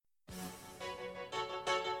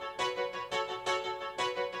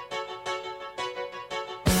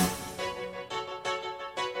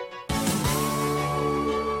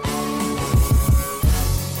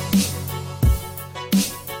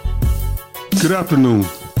Good afternoon.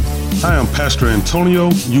 I am Pastor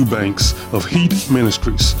Antonio Eubanks of Heat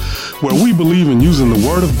Ministries, where we believe in using the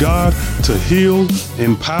Word of God to heal,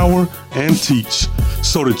 empower, and teach,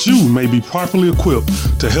 so that you may be properly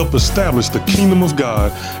equipped to help establish the kingdom of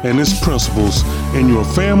God and its principles in your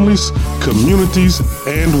families, communities,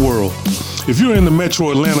 and world. If you're in the metro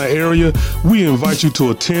Atlanta area, we invite you to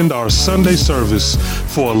attend our Sunday service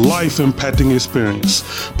for a life-impacting experience.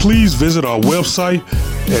 Please visit our website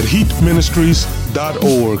at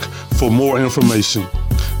heatministries.org for more information.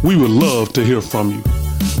 We would love to hear from you.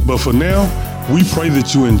 But for now, we pray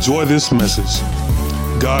that you enjoy this message.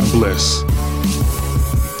 God bless. 1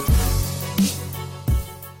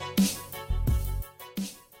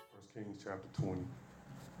 Kings chapter 20.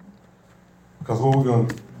 Because what we're going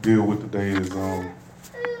to deal with today is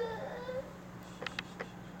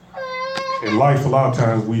in life, a lot of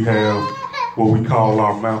times we have what we call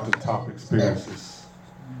our mountaintop experiences,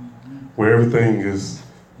 where everything is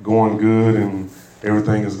going good and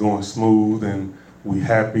everything is going smooth, and we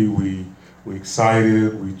happy, we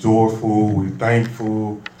excited, we joyful, we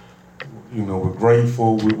thankful, we're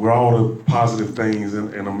grateful, we're all the positive things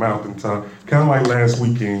in a mountaintop. Kind of like last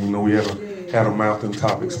weekend, we had a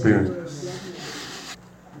mountaintop experience.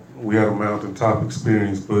 We had a mountaintop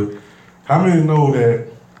experience, but how many know that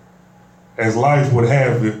as life would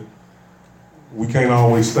have it, we can't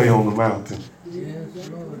always stay on the mountain?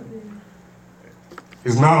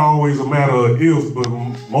 It's not always a matter of if, but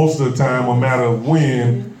most of the time a matter of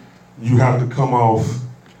when you have to come off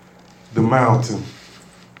the mountain.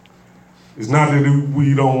 It's not that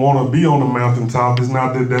we don't want to be on the mountaintop. It's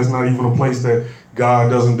not that that's not even a place that God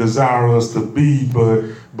doesn't desire us to be, but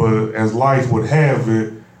as life would have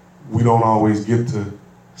it, we don't always get to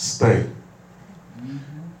stay.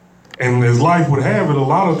 And as life would have it, a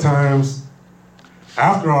lot of times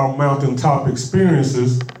after our mountaintop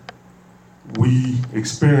experiences, we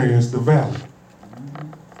experience the valley.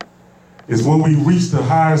 It's when we reach the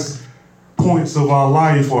highest points of our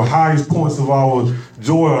life, or highest points of our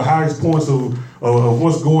joy, or highest points of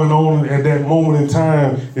what's going on at that moment in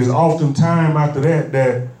time, is often time after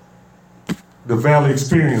that the valley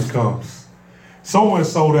experience comes. So much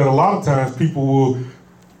so that a lot of times people will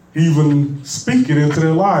even speak it into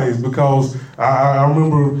their lives, because I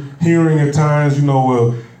remember hearing at times,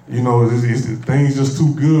 things just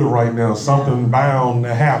too good right now. Something bound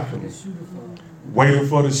to happen. Waiting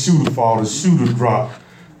for the shoe to fall, the shoe to drop.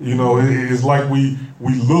 It's like we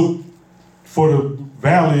look for the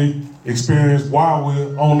valley experience while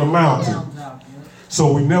we're on the mountain.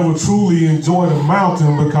 So we never truly enjoy the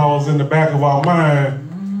mountain, because in the back of our mind,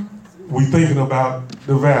 we thinking about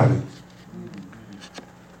the valley.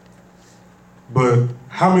 But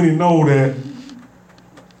how many know that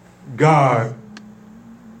God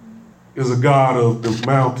is a God of the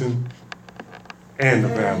mountain and the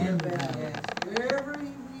valley?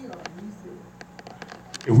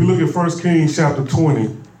 If we look at 1 Kings chapter 20,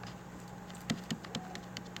 and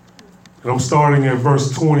I'm starting at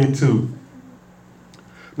verse 22.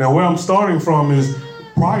 Now, where I'm starting from is,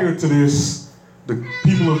 prior to this, the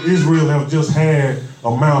people of Israel have just had a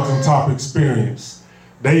mountaintop experience.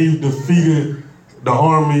 They defeated the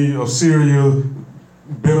army of Syria,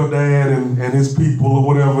 Ben-Hadad and his people or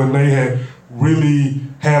whatever, and they had really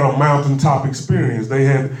had a mountaintop experience. They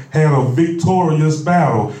had a victorious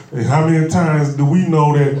battle. And how many times do we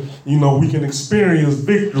know that, we can experience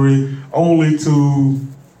victory only to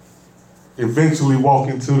eventually walk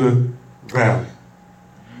into the valley?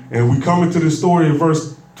 And we come into the story in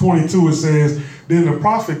verse 22, it says, "Then the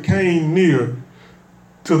prophet came near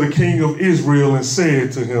to the king of Israel and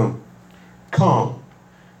said to him, 'Come,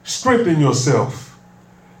 strengthen yourself,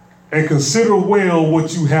 and consider well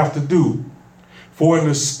what you have to do. For in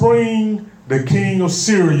the spring the king of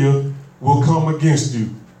Syria will come against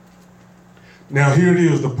you.'" Now here it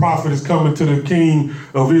is, the prophet is coming to the king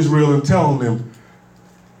of Israel and telling him,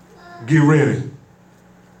 get ready.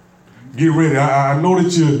 Get ready. I know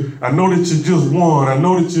that you just won. I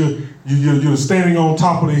know that you're standing on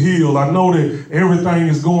top of the hill. I know that everything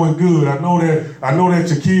is going good. I know that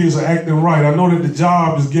your kids are acting right. I know that the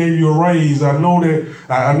job just gave you a raise. I know that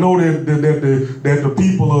the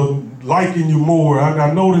people are liking you more.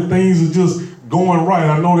 I know that things are just going right.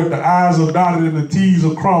 I know that the I's are dotted and the T's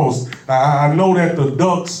are crossed. I know that the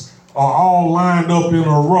ducks are all lined up in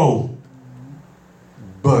a row.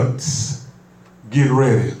 But get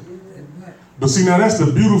ready. But see, now that's the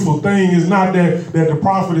beautiful thing. It's not that the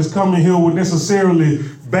prophet is coming here with necessarily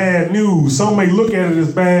bad news. Some may look at it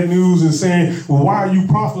as bad news and saying, well, why are you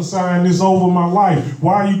prophesying this over my life?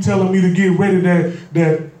 Why are you telling me to get ready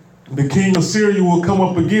that the king of Syria will come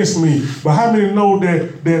up against me. But how many know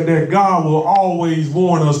that God will always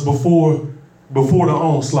warn us before the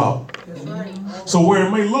onslaught? So where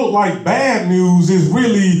it may look like bad news is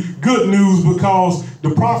really good news, because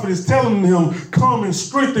the prophet is telling him, come and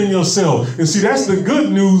strengthen yourself. And see, that's the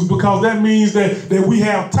good news, because that means that we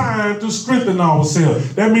have time to strengthen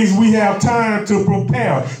ourselves. That means we have time to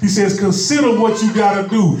prepare. He says, consider what you got to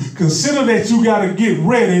do. Consider that you got to get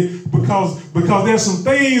ready, because there's some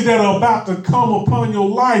things that are about to come upon your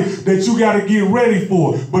life that you got to get ready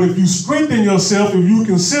for. But if you strengthen yourself, if you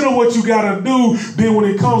consider what you got to do, then when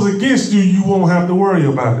it comes against you, you won't have to worry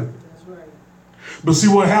about it. But see,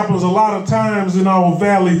 what happens a lot of times in our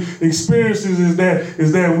valley experiences is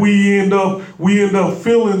that we end up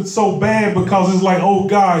feeling so bad, because it's like, oh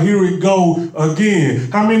God, here it go again.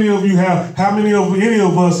 Any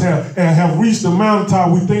of us have reached the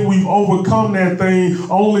mountaintop? We think we've overcome that thing,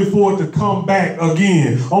 only for it to come back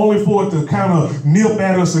again, only for it to kind of nip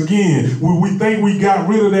at us again. We think we got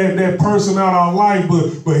rid of that person out of our life,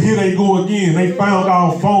 but here they go again. They found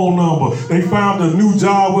our phone number. They found a new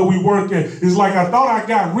job where we work at. It's like, I thought I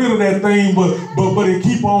got rid of that thing, but it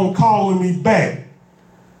keep on calling me back.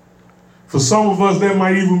 For some of us, that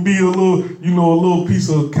might even be a little piece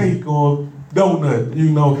of cake or donut.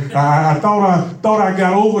 I thought I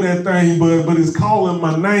got over that thing, but it's calling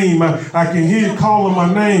my name. I can hear it calling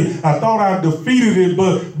my name. I thought I defeated it,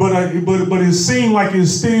 but it seemed like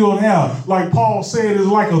it's still there. Like Paul said, it's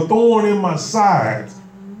like a thorn in my side.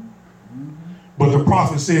 But the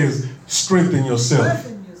prophet says, strengthen yourself.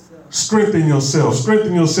 Strengthen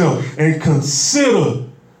yourself, and consider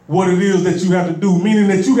what it is that you have to do, meaning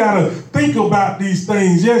that you got to think about these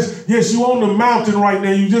things. Yes, you're on the mountain right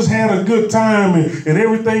now. You just had a good time and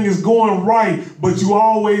everything is going right, but you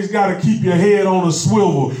always got to keep your head on a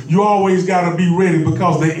swivel. You always got to be ready,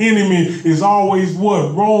 because the enemy is always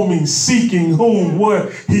what? Roaming, seeking whom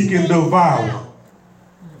what he can devour.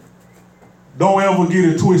 Don't ever get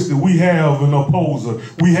it twisted. We have an opposer.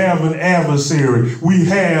 We have an adversary. We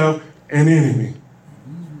have an enemy.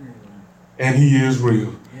 And he is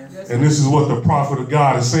real. And this is what the prophet of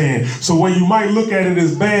God is saying. So when you might look at it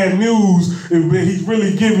as bad news, he's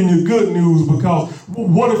really giving you good news, because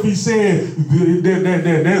what if he said that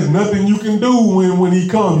there's nothing you can do when he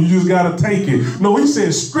comes? You just got to take it. No, he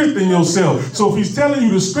said strengthen yourself. So if he's telling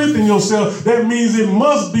you to strengthen yourself, that means it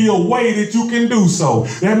must be a way that you can do so.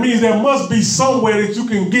 That means there must be somewhere that you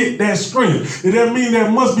can get that strength. That means there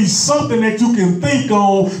must be something that you can think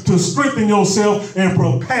on to strengthen yourself and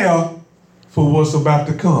prepare for what's about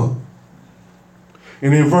to come.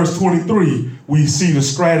 And in verse 23, we see the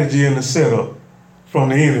strategy and the setup from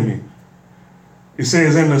the enemy. It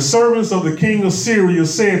says, and the servants of the king of Syria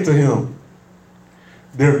said to him,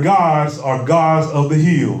 their gods are gods of the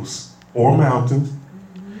hills or mountains,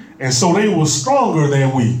 and so they were stronger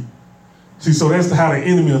than we. See, so that's how the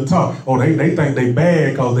enemy will talk. Oh, they think they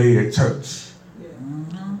bad because they at church.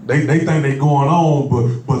 They think they going on,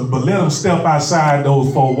 but let them step outside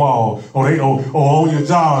those four walls. Or on your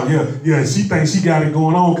job, yeah. She thinks she got it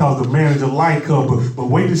going on because the manager like her, but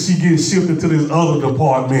wait till she gets shifted to this other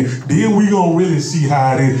department. Then we gonna really see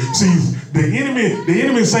how it is. See, the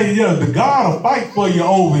enemy say, yeah, the God will fight for you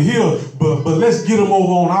over here, but let's get them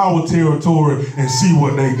over on our territory and see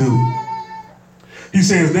what they do. He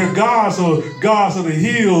says their gods are gods of the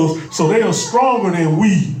hills, so they are stronger than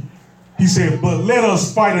we. He said, but let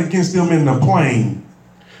us fight against them in the plain,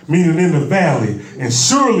 meaning in the valley, and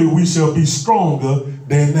surely we shall be stronger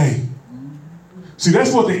than they. See,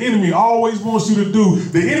 that's what the enemy always wants you to do.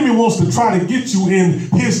 The enemy wants to try to get you in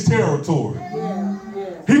his territory.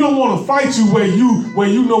 He don't want to fight you where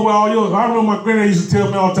you know where all your. I remember my granddad used to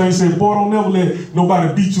tell me all the time. He said, boy, don't never let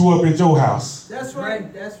nobody beat you up at your house. That's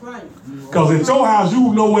right. Because at your house,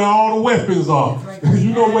 you know where all the weapons are.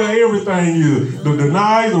 You know where everything is. The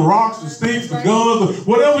knives, the rocks, the sticks, the guns,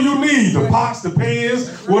 whatever you need. The pots, the pans,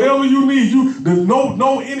 whatever you need.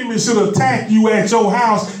 No enemy should attack you at your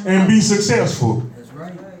house and be successful. That's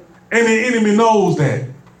right. And the enemy knows that.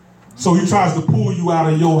 So he tries to pull you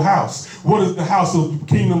out of your house. What is the house of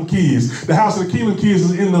kingdom kids? The house of the kingdom kids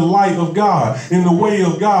is in the light of God, in the way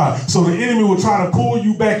of God. So the enemy will try to pull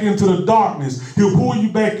you back into the darkness. He'll pull you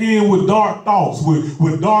back in with dark thoughts,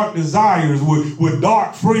 with dark desires, with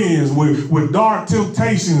dark friends, with dark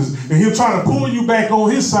temptations. And he'll try to pull you back on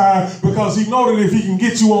his side, because he knows that if he can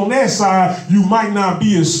get you on that side, you might not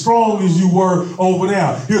be as strong as you were over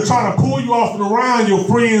there. He'll try to pull you off and around your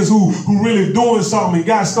friends who really doing something and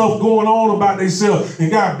got stuff going going on about themselves and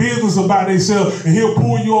got business about themselves, and he'll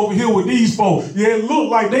pull you over here with these folks. Yeah, it look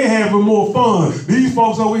like they having more fun. These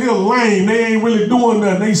folks over here lame. They ain't really doing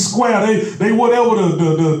nothing. They square. They whatever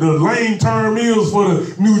the lame term is for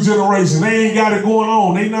the new generation. They ain't got it going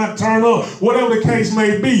on. They not turned up. Whatever the case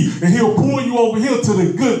may be. And he'll pull you over here to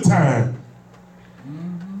the good time.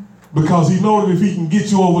 Because he knows that if he can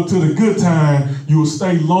get you over to the good time, you will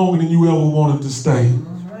stay longer than you ever wanted to stay.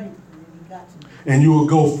 That's right. And you will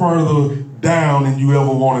go further down than you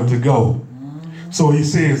ever wanted to go. So he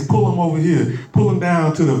says, pull him over here. Pull him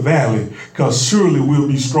down to the valley, because surely we'll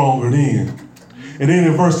be stronger then. And then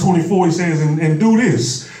in verse 24, he says, and do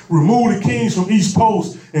this. Remove the kings from each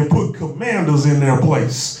post and put commanders in their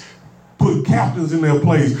place. Put captains in their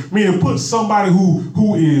place. Meaning put somebody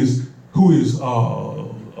who is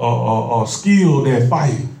skilled at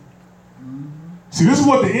fighting. See, this is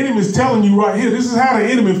what the enemy is telling you right here. This is how the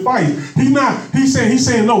enemy fights. He's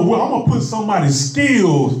saying, no, well, I'm gonna put somebody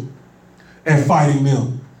skilled at fighting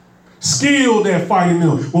them. Skilled at fighting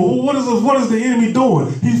them. Well, what is the enemy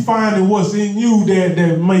doing? He's finding what's in you that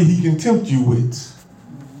he can tempt you with.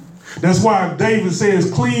 That's why David says,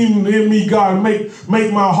 clean in me, God, make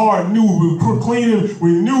my heart new. Clean and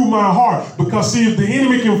renew my heart. Because see, if the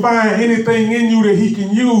enemy can find anything in you that he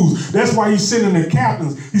can use, that's why he's sending the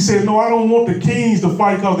captains. He said, no, I don't want the kings to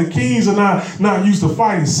fight, because the kings are not used to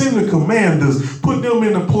fighting. Send the commanders, put them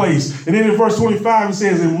into place. And then in verse 25, it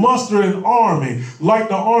says, and muster an army like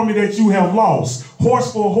the army that you have lost.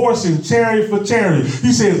 Horse for horse and chariot for chariot.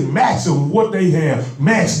 He says, match them what they have.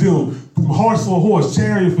 Match them. Horse for horse,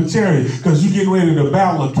 chariot for chariot, because you're getting ready to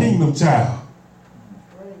battle a kingdom child.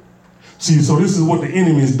 See, so this is what the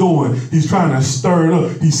enemy is doing. He's trying to stir it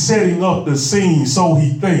up. He's setting up the scene, so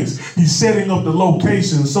he thinks. He's setting up the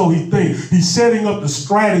location, so he thinks. He's setting up the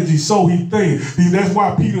strategy, so he thinks. That's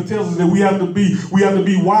why Peter tells us that we have to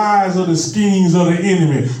be wise of the schemes of the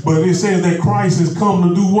enemy. But it says that Christ has come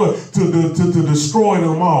to do what? To destroy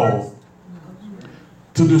them all.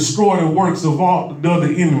 To destroy the works of all the other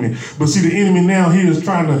enemy. But see, the enemy now here is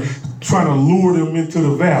trying to lure them into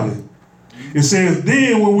the valley. It says,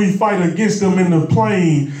 then when we fight against them in the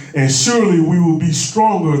plain, and surely we will be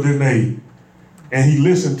stronger than they. And he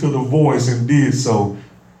listened to the voice and did so.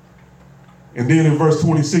 And then in verse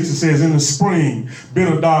 26, it says, in the spring,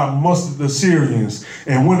 Ben-Hadad mustered the Syrians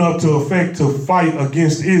and went up to effect to fight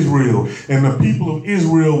against Israel. And the people of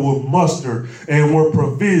Israel were mustered and were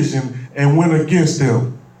provisioned and went against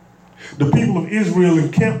them. The people of Israel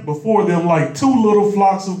encamped before them like two little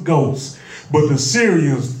flocks of goats, but the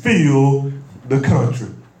Syrians filled the country.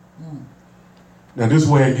 Now this is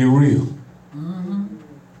where it get real.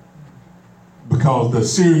 Because the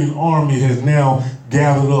Syrian army has now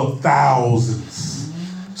gathered up thousands.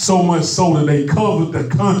 So much so that they covered the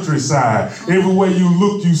countryside. Everywhere you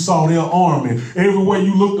looked, you saw their army. Everywhere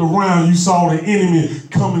you looked around, you saw the enemy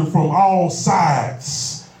coming from all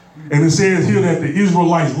sides. And it says here that the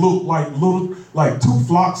Israelites looked like two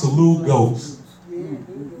flocks of little goats.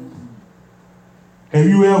 Have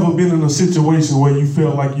you ever been in a situation where you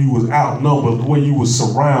felt like you was outnumbered, where you was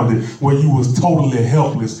surrounded, where you was totally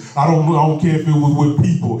helpless? I don't care if it was with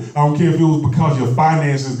people. I don't care if it was because your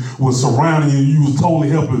finances was surrounding you, you was totally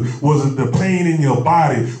helpless. Was it the pain in your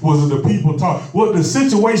body? Was it the people talk? What the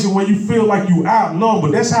situation where you feel like you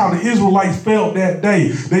outnumbered? That's how the Israelites felt that day.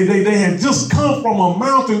 They had just come from a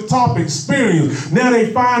mountaintop experience. Now they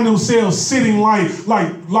find themselves sitting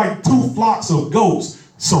like two flocks of goats,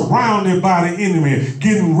 surrounded by the enemy,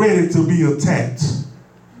 getting ready to be attacked.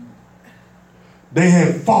 They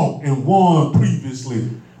had fought and won previously,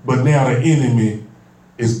 but now the enemy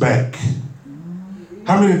is back.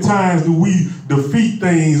 How many times do we defeat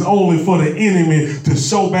things only for the enemy to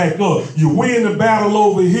show back up? You win the battle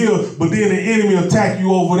over here, but then the enemy attack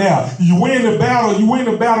you over there. You win the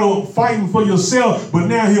battle fighting for yourself, but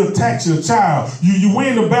now he attacks your child. You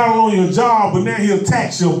win the battle on your job, but now he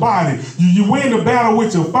attacks your body. You win the battle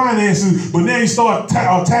with your finances, but now you start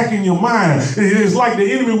attacking your mind. It's like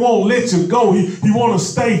the enemy won't let you go. He want to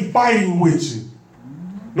stay fighting with you,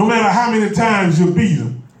 no matter how many times you beat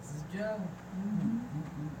him.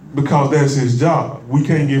 Because that's his job. We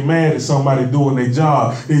can't get mad at somebody doing their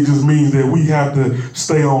job. It just means that we have to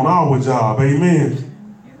stay on our job. Amen.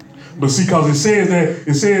 But see, because it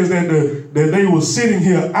says that they were sitting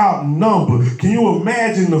here outnumbered. Can you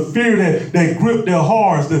imagine the fear that gripped their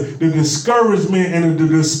hearts, the discouragement and the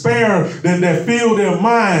despair that filled their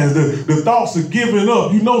minds, the thoughts of giving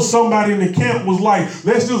up? You know, somebody in the camp was like,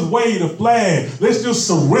 let's just wave a flag. Let's just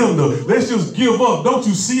surrender. Let's just give up. Don't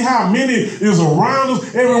you see how many is around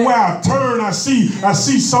us? Everywhere I turn, I see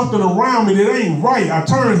something around me that ain't right. I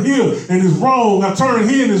turn here and it's wrong. I turn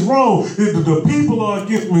here and it's wrong. The people are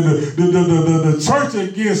against me. The church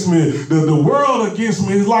against me, the world against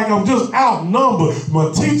me. It's like I'm just outnumbered.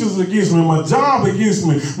 My teachers against me, my job against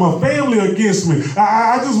me, my family against me.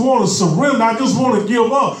 I just want to surrender. I just want to give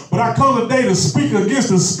up. But I come today to speak against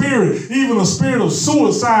the spirit, even the spirit of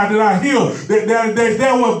suicide that I hear, that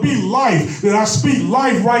there will be life, that I speak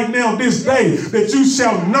life right now this day, that you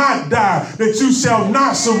shall not die, that you shall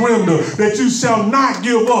not surrender, that you shall not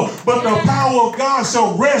give up, but the power of God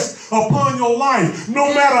shall rest upon your life.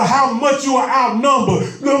 No matter how much you are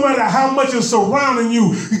outnumbered, no matter how much is surrounding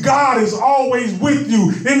you, God is always with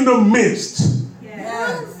you in the midst.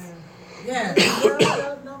 Yes. Yes.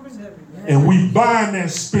 And we bind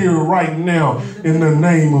that spirit right now in the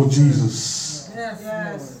name of Jesus. Yes.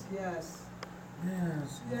 Yes. Yes.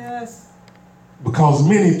 Yes. Yes. Because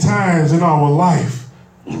many times in our life,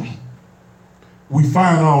 we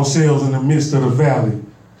find ourselves in the midst of the valley.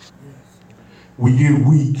 We get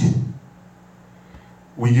weak.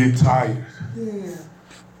 We get tired. Yeah.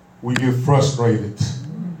 We get frustrated.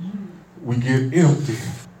 We get empty.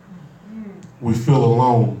 We feel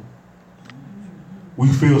alone. We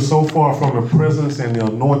feel so far from the presence and the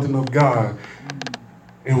anointing of God.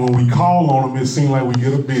 And when we call on him, it seems like we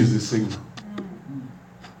get a busy signal.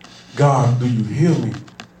 God, do you hear me?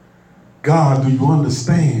 God, do you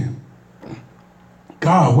understand?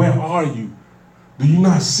 God, where are you? Do you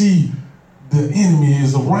not see the enemy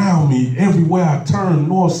is around me everywhere I turn,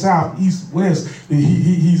 north, south, east, west?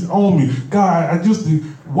 He's on me. God,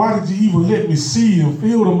 why did you even let me see and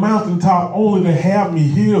feel the mountaintop only to have me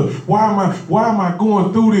here? Why am I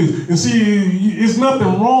going through this? And see, it's nothing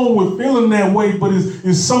wrong with feeling that way, but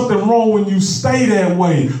it's something wrong when you stay that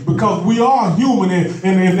way, because we are human,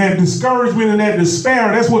 and that discouragement and that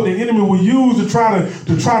despair, that's what the enemy will use to try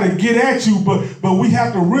to get at you. But we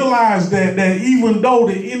have to realize that even though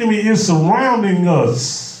the enemy is surrounding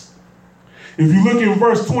us, if you look in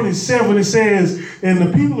verse 27, it says, and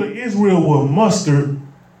the people of Israel were mustered,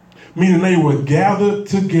 meaning they were gathered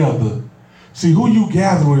together. See, who you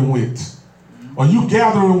gathering with? Are you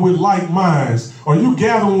gathering with like minds? Are you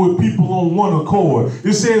gathering with people on one accord?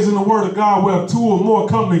 It says in the word of God, where two or more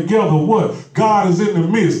come together, what? God is in the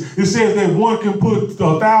midst. It says that one can put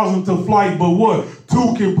 1,000 to flight, but what?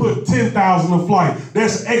 Two can put 10,000 to flight.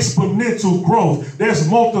 That's exponential growth. That's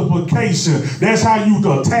multiplication. That's how you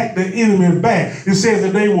attack the enemy back. It says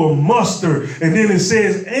that they were mustered, and then it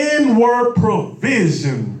says, and were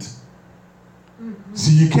provisioned.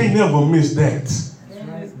 See, you can't never miss that.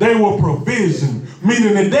 They were provisioned,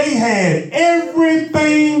 meaning that they had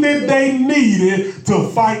everything that they needed to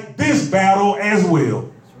fight this battle as well.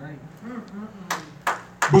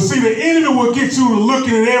 But see, the enemy will get you to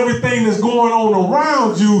looking at everything that's going on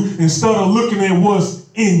around you instead of looking at what's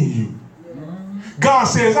in you. God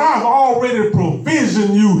says, I've already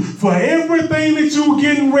provisioned you for everything that you're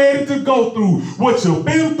getting ready to go through. What you've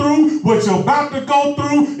been through, what you're about to go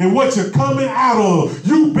through, and what you're coming out of.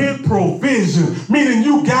 You've been provisioned, meaning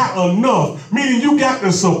you got enough, meaning you got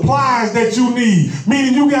the supplies that you need,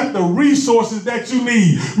 meaning you got the resources that you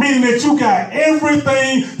need, meaning that you got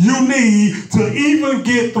everything you need to even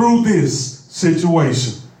get through this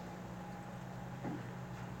situation.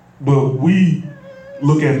 But we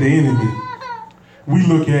look at the enemy. We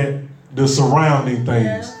look at the surrounding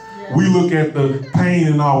things. We look at the pain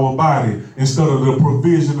in our body instead of the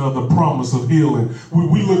provision of the promise of healing.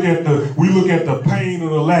 We look at the pain or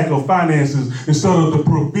the lack of finances instead of the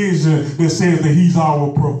provision that says that he's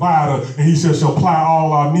our provider and he shall supply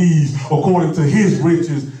all our needs according to his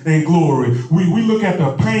riches and glory. We look at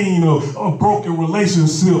the pain of broken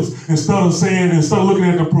relationships instead of looking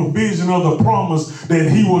at the provision of the promise that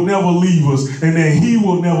he will never leave us and that he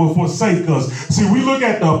will never forsake us. See, we look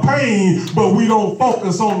at the pain, but we don't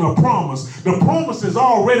focus on the promise. The promise has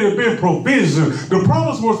already been provisioned. The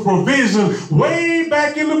promise was provisioned way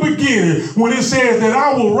back in the beginning when it says that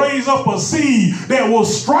I will raise up a seed that will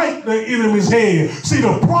strike the enemy's head. See,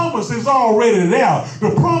 the promise is already there.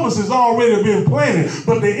 The promise has already been planted,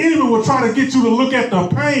 but the enemy will try to get you to look at the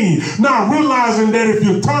pain, not realizing that if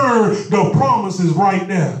you turn, the promise is right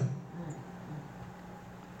there.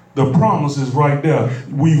 The promise is right there.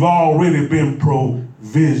 We've already been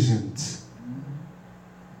provisioned.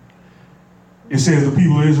 It says the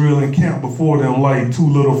people of Israel encamped before them like two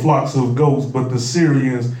little flocks of goats, but the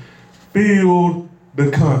Syrians filled the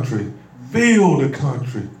country. Filled the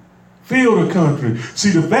country. Filled the country.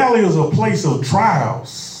 See, the valley is a place of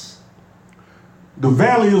trials. The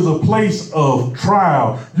valley is a place of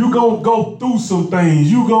trial. You're going to go through some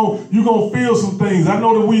things. You're going to feel some things. I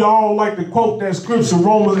know that we all like to quote that scripture,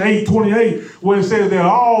 Romans 8:28, where it says that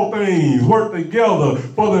all things work together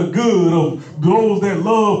for the good of those that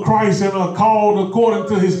love Christ and are called according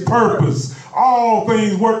to his purpose. All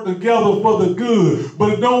things work together for the good.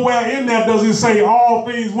 But nowhere in there does it say all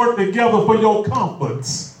things work together for your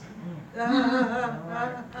comforts.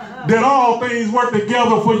 That all things work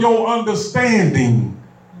together for your understanding.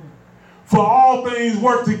 For all things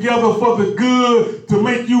work together for the good to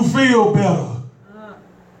make you feel better.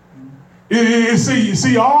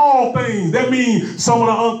 See, all things, that means some of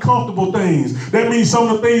the uncomfortable things. That means some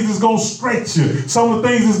of the things that's going to stretch you. Some of the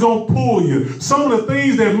things that's going to pull you. Some of the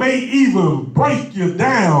things that may even break you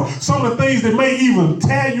down. Some of the things that may even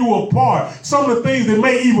tear you apart. Some of the things that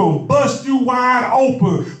may even bust you wide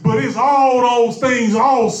open. But it's all those things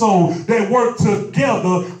also that work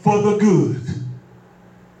together for the good.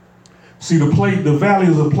 See, the valley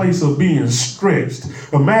is a place of being stretched.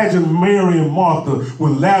 Imagine Mary and Martha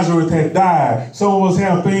when Lazarus had died. Some of us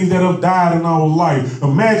have things that have died in our life.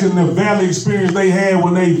 Imagine the valley experience they had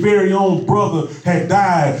when their very own brother had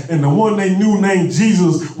died and the one they knew named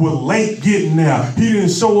Jesus was late getting there. He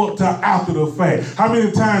didn't show up till after the fact. How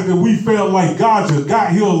many times did we feel like God just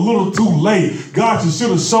got here a little too late? God just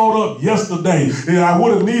should have showed up yesterday. And I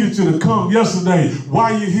would have needed you to come yesterday.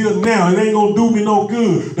 Why you here now? It ain't going to do me no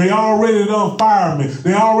good. They already done fired me.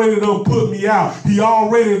 They already done put me out. He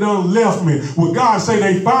already done left me. Well, God say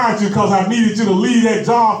they fired you because I needed you to leave that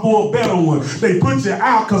job for a better one. They put you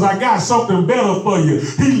out because I got something better for you.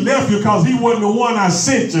 He left you because he wasn't the one I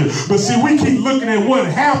sent you. But see, we keep looking at what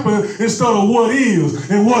happened instead of what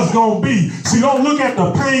is and what's going to be. See, don't look at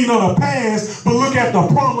the pain of the past, but look at the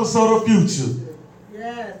promise of the future.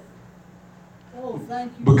 Yes. Oh,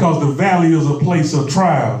 thank you. Because the valley is a place of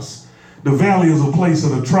trials. The valley is a place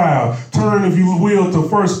of the trial. Turn, if you will, to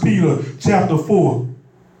 1 Peter chapter 4.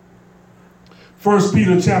 1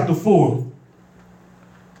 Peter chapter 4.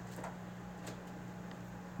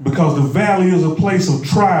 Because the valley is a place of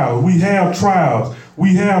trials. We have trials.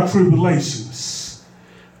 We have tribulations.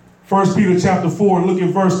 1 Peter chapter 4, and look at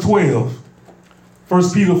verse 12.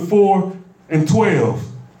 1 Peter 4 and 12.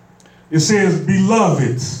 It says,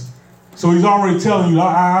 beloved. So he's already telling you,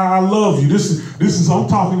 I love you. This is, I'm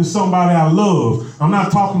talking to somebody I love. I'm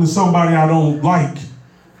not talking to somebody I don't like.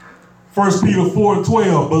 1 Peter 4 and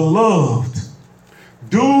 12, beloved,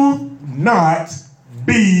 do not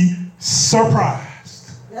be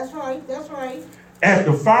surprised. That's right, that's right. At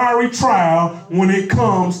the fiery trial when it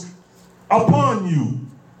comes upon you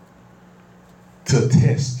to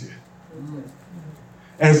test you.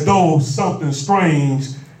 As though something strange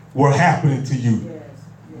were happening to you.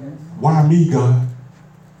 Why me, God?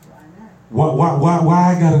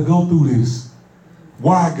 Why I gotta go through this?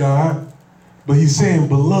 Why, God? But he's saying,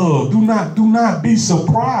 beloved, do not be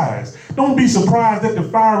surprised. Don't be surprised at the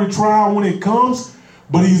fiery trial when it comes.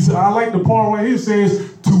 But I like the part where he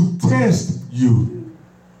says to test you.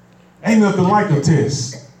 Ain't nothing like a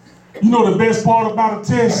test. You know the best part about a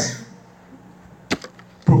test?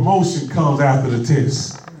 Promotion comes after the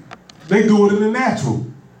test. They do it in the natural.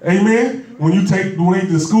 Amen. When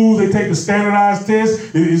the schools, they take the standardized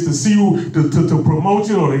test, it's to see to promote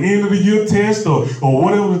you, or the end of the year test, or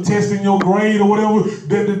whatever the test in your grade, or whatever.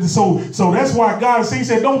 So that's why God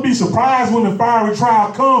said, don't be surprised when the fiery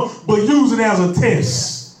trial comes, but use it as a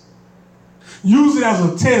test. Use it as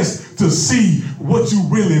a test to see what you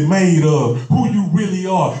really made of, who you really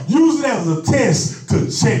are. Use it as a test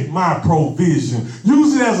to check my provision.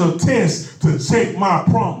 Use it as a test to check my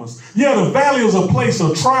promise. Yeah, the valley is a place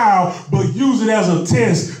of trial, but use it as a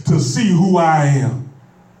test to see who I am.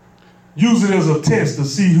 Use it as a test to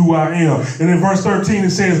see who I am. And in verse 13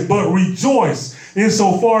 it says, but rejoice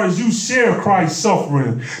insofar as you share Christ's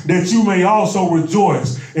suffering, that you may also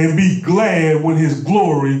rejoice and be glad when his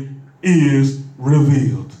glory is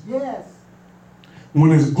revealed. Yes. When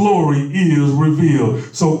his glory is revealed.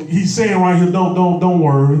 So he's saying right here, don't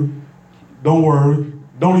worry. Don't worry.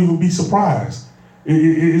 Don't even be surprised.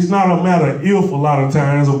 It's not a matter of if a lot of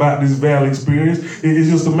times about this valley experience. It's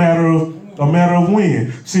just a matter of a matter of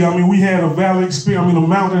when. See, we had a valley experience, a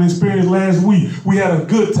mountain experience last week. We had a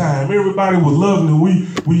good time. Everybody was loving it.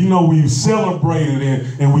 We celebrated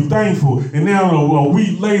and we thankful. And now a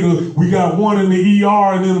week later, we got one in the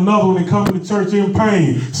ER and then another one that come to church in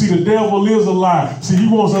pain. See, the devil is a lie. See, he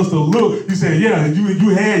wants us to look. He said, yeah, you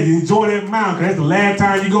enjoy that mountain. That's the last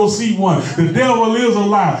time you go see one. The devil is a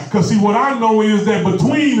lie. Because see, what I know is that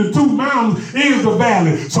between the two mountains is the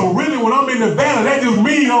valley. So really, when I'm in the valley, that just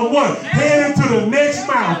means I'm what? Heading to the next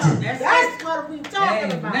mountain. That's what we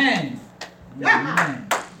talking about. Amen.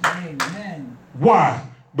 Amen. Why?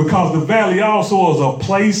 Because the valley also is a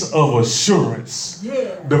place of assurance.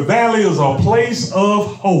 Yeah. The valley is a place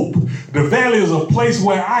of hope. The valley is a place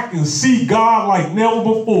where I can see God like never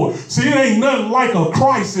before. See, it ain't nothing like a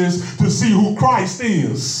crisis to see who Christ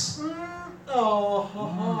is.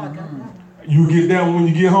 You get that when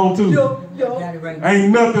you get home too?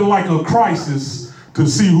 Ain't nothing like a crisis to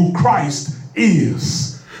see who Christ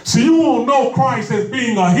is. See, you won't know Christ as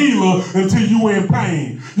being a healer until you in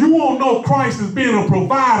pain. You won't know Christ as being a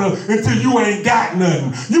provider until you ain't got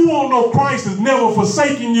nothing. You won't know Christ has never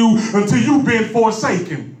forsaken you until you've been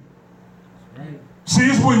forsaken. See,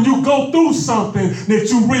 it's when you go through something that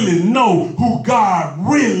you really know who God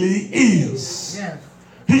really is. Yes.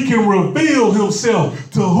 He can reveal himself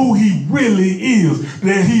to who he really is.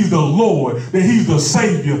 That he's the Lord, that he's the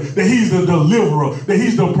Savior, that he's the deliverer, that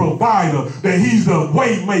he's the provider, that he's the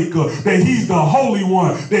way maker, that he's the Holy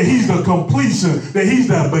One, that he's the completion, that he's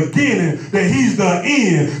the beginning, that he's the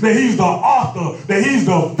end, that he's the author, that he's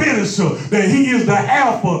the finisher, that he is the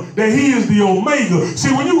Alpha, that he is the Omega.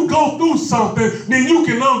 See, when you go through something, then you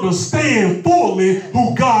can understand fully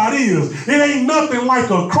who God is. It ain't nothing like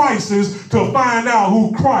a crisis to find out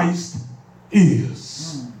who Christ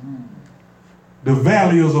is. The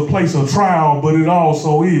valley is a place of trial, but it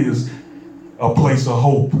also is a place of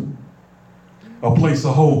hope. A place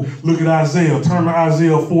of hope. Look at Isaiah. Turn to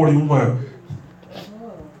Isaiah 41.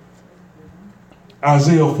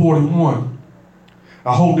 Isaiah 41.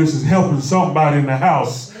 I hope this is helping somebody in the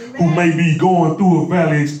house who may be going through a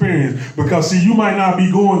valley experience. Because see, you might not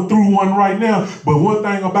be going through one right now, but one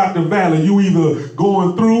thing about the valley, you either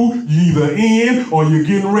going through, you either in, or you're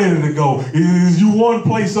getting ready to go. It is you one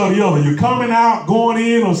place or the other. You're coming out, going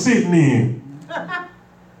in, or sitting in.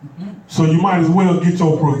 So you might as well get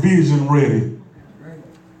your provision ready.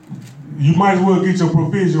 You might as well get your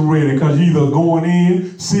provision ready because you're either going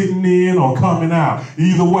in, sitting in, or coming out.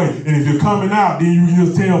 Either way. And if you're coming out, then you can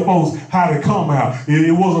just tell folks how to come out.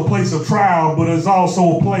 It was a place of trial, but it's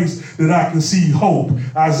also a place that I can see hope.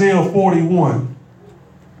 Isaiah 41.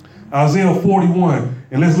 Isaiah 41.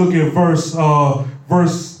 And let's look at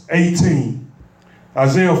verse 18.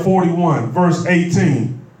 Isaiah 41, verse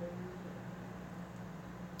 18.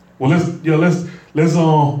 Well,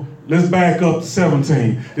 let's back up to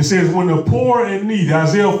 17. It says, when the poor and needy,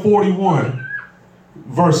 Isaiah 41,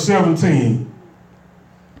 verse 17.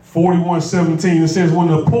 41:17, it says, when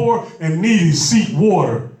the poor and needy seek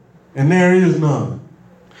water, and there is none,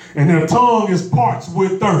 and their tongue is parched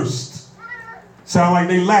with thirst. Sound like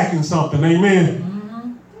they lacking something,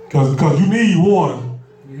 amen? Because you need water.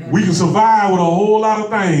 We can survive with a whole lot of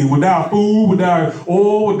things, without food, without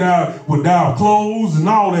oil, without clothes and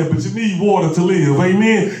all that, but you need water to live,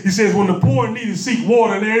 amen? He says, when the poor and needy seek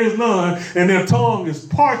water, and there is none, and their tongue is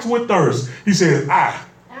parched with thirst. He says, I,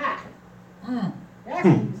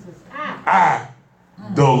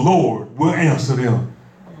 the Lord, will answer them.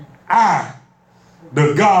 I,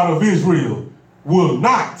 the God of Israel, will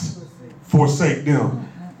not forsake them.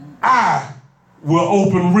 I will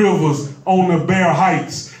open rivers on the bare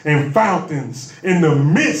heights and fountains in the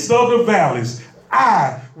midst of the valleys.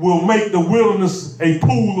 I will make the wilderness a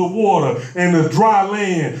pool of water and the dry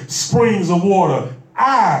land springs of water.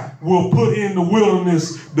 I will put in the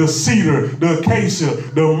wilderness the cedar, the acacia,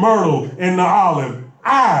 the myrtle, and the olive.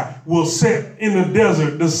 I will set in the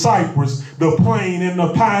desert the cypress, the plane, and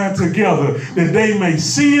the pine together, that they may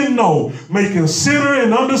see and know, may consider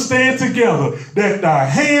and understand together that the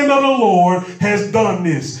hand of the Lord has done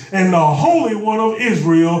this, and the Holy One of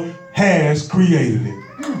Israel has created it.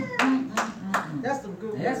 That's some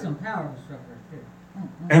good. That's some powerful stuff right there.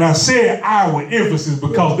 And I said I with emphasis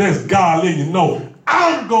because that's God letting you know,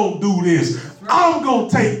 I'm going to do this. I'm going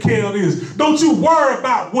to take care of this. Don't you worry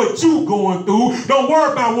about what you going through. Don't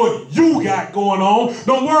worry about what you got going on.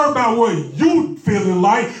 Don't worry about what you feeling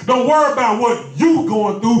like. Don't worry about what you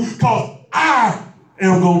going through, because I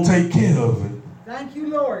am going to take care of it. Thank you,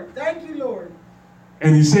 Lord. Thank you, Lord.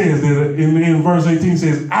 And he says that in verse 18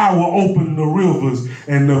 says, I will open the rivers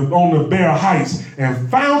and on the bare heights and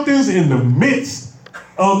fountains in the midst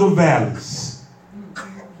of the valleys.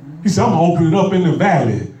 He said, I'm going to open it up in the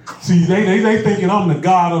valley. See, they thinking I'm the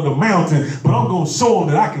God of the mountain, but I'm going to show them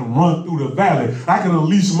that I can run through the valley. I can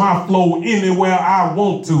unleash my flow anywhere I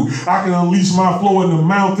want to. I can unleash my flow in the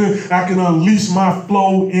mountain. I can unleash my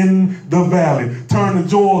flow in the valley. Turn to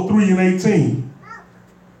Joel 3:18.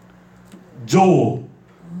 Joel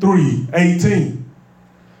 3:18.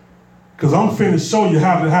 Because I'm finna show you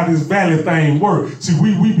how this valley thing works. See,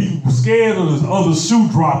 we be scared of this other shoe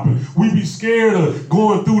dropping. We be scared of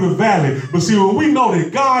going through the valley. But see, when we know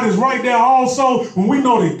that God is right there also, when we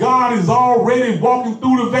know that God is already walking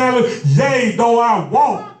through the valley, yea, though I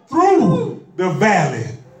walk through the valley.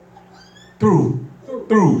 Through.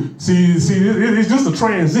 See, it's just a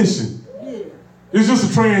transition. It's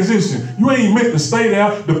just a transition. You ain't meant to stay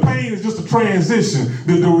there. The pain is just a transition.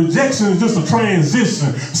 The rejection is just a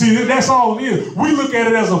transition. See, that's all it is. We look at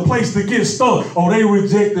it as a place to get stuck. Oh, they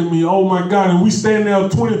rejected me. Oh, my God. And we stand there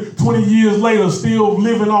 20 years later still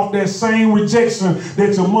living off that same rejection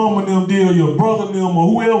that your mama and them did, or your brother and them, or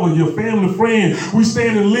whoever, your family friend. We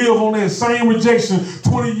stand and live on that same rejection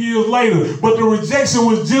 20 years later. But the rejection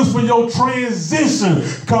was just for your transition,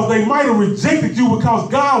 because they might have rejected you because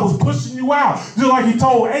God was pushing you out. Just like he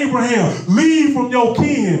told Abraham, leave from your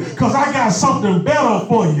kin, because I got something better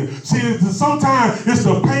for you. See, sometimes it's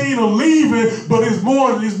the pain of leaving, but it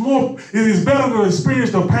is better to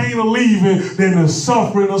experience the pain of leaving than the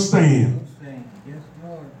suffering of staying. Yes,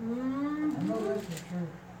 Lord. I know that's the truth.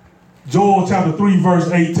 Joel chapter 3, verse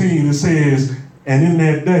 18, it says, and in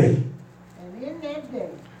that day.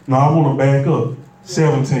 Now I want to back up.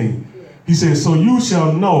 17. He says, so you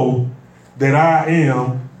shall know that I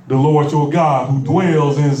am the Lord your God, who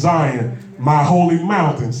dwells in Zion, my holy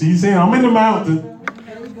mountain. See, he's saying, I'm in the mountain,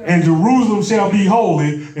 and Jerusalem shall be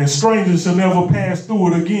holy, and strangers shall never pass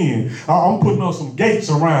through it again. I'm putting up some gates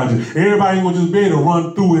around you. Everybody ain't going to just be able to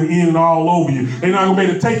run through it in and all over you. They're not going to be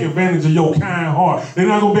able to take advantage of your kind heart. They're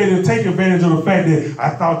not going to be able to take advantage of the fact that I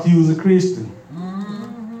thought you was a Christian.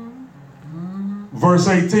 Verse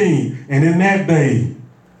 18, and in that day,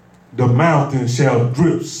 the mountain shall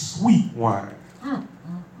drip sweet wine,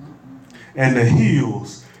 and the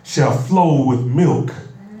hills shall flow with milk,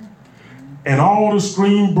 and all the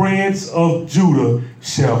stream branches of Judah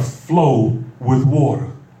shall flow with water.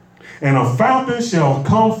 And a fountain shall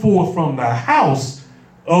come forth from the house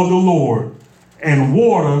of the Lord, and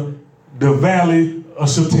water the valley of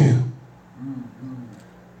Shittim.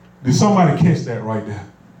 Did somebody catch that right there?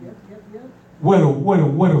 Where the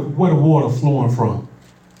water flowing from?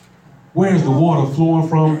 Where's the water flowing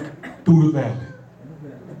from? Through the valley.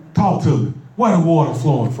 Talk to me. Where the water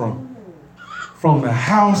flowing from? From the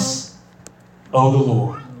house of the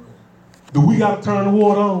Lord. Do we got to turn the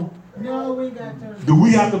water on? No, we got to turn it on. Do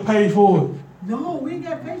we have to pay for it? No, we ain't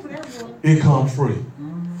got to pay for that water. It comes free.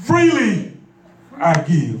 Freely I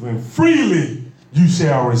give, and freely you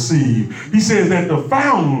shall receive. He says that the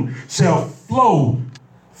fountain shall flow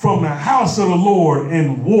from the house of the Lord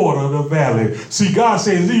and water the valley. See, God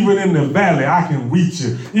says, even in the valley, I can reach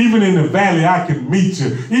you. Even in the valley, I can meet you.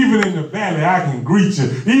 Even in the valley, I can greet you.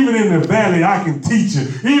 Even in the valley, I can teach you.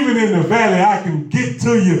 Even in the valley, I can get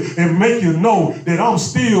to you and make you know that I'm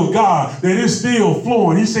still God, that it's still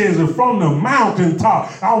flowing. He says that from the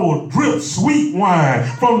mountaintop, I will drip sweet wine.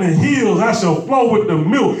 From the hills, I shall flow with the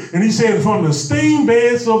milk. And he said, from the stream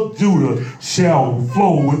beds of Judah shall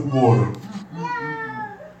flow with water.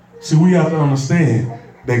 See, we have to understand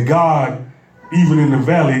that God, even in the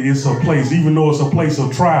valley, is a place, even though it's a place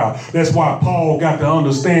of trial. That's why Paul got the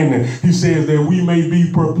understanding. He says that we may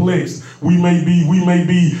be perplexed. We may be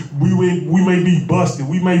busted.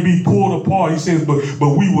 We may be pulled apart. He says,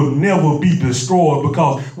 but we will never be destroyed,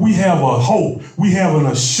 because we have a hope. We have an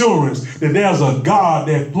assurance that there's a God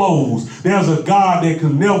that flows. There's a God that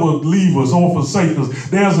can never leave us or forsake us.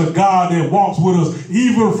 There's a God that walks with us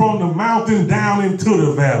even from the mountain down into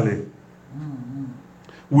the valley.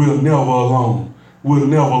 We're never alone. We're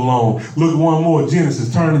never alone. Look one more.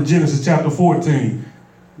 Genesis. Turn to Genesis chapter 14.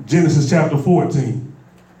 Genesis chapter 14.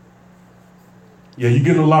 Yeah, you're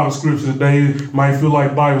getting a lot of scripture today. Might feel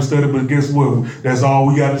like Bible study, but guess what? That's all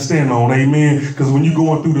we got to stand on. Amen. Because when you're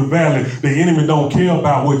going through the valley, the enemy don't care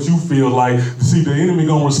about what you feel like. See, the enemy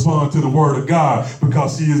going to respond to the word of God,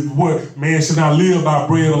 because he is what man should not live by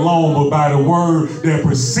bread alone, but by the word that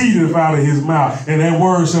proceedeth out of his mouth. And that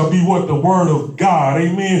word shall be what? The word of God.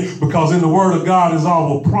 Amen. Because in the word of God is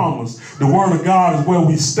our promise. The word of God is where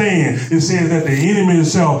we stand. It says that the enemy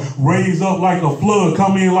shall raise up like a flood,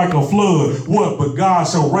 come in like a flood. What? but God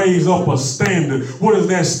shall raise up a standard. What is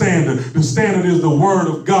that standard? The standard is the word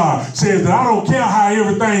of God. It says that I don't care how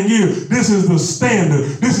everything is. This is the standard.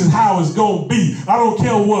 This is how it's going to be. I don't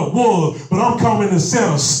care what was, but I'm coming to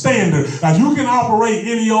set a standard. Now, you can operate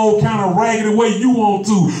any old kind of raggedy way you want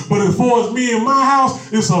to, but as far as me and my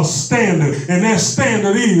house, it's a standard, and that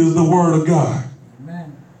standard is the word of God.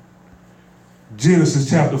 Amen. Genesis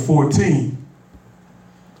chapter 14.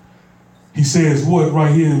 He says what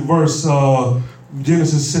right here in verse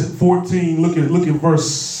Genesis 14. Look at verse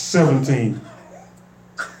 17.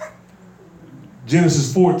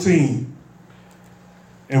 Genesis 14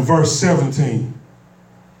 and verse 17.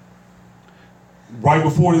 Right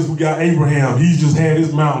before this, we got Abraham. He's just had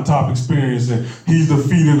his mountaintop experience, and he's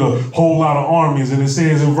defeated a whole lot of armies. And it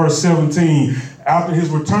says in verse 17, after his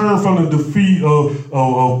return from the defeat of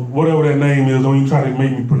whatever that name is, don't even try to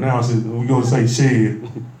make me pronounce it. We're going to say Shed.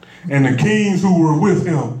 And the kings who were with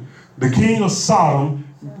him, the king of Sodom,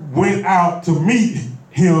 went out to meet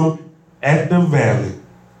him at the valley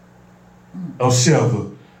of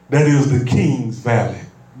Sheva. That is the king's valley.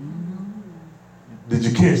 Did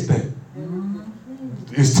you catch that?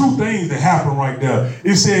 It's two things that happen right there.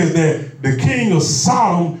 It says that the king of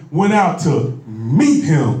Sodom went out to meet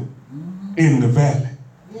him in the valley.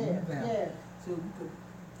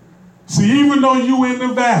 See, even though you in the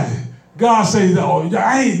valley, God says, oh,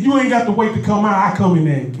 you ain't got to wait to come out. I come in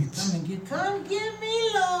there and get you. Come get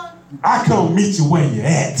me, Lord. I come meet you where you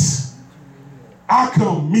at. I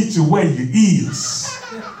come meet you where you is.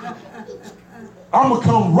 I'm going to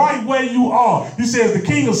come right where you are. He says the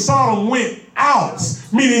king of Sodom went out,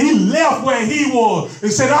 meaning he left where he was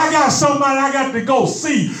and said, I got somebody I got to go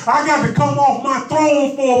see. I got to come off my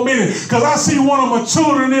throne for a minute because I see one of my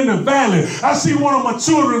children in the valley. I see one of my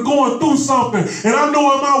children going through something. And I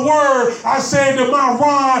know in my word, I said that my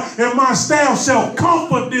rod and my staff shall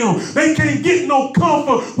comfort them. They can't get no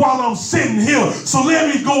comfort while I'm sitting here. So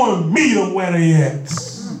let me go and meet them where they at.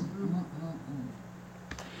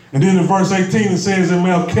 And then in verse 18 it says in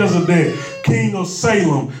Melchizedek, king of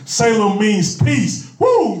Salem. Salem means peace.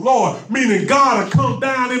 Woo, Lord, meaning God will come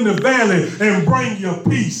down in the valley and bring you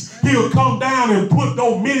peace. He'll come down and put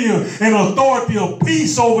dominion and authority of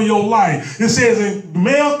peace over your life. It says in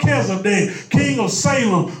Melchizedek, king of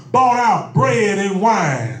Salem, bought out bread and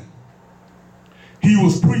wine. He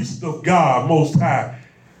was priest of God Most High,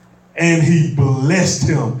 and he blessed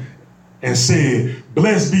him and said,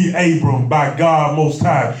 blessed be Abram by God Most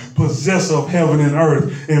High, possessor of heaven and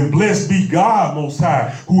earth. And blessed be God Most High,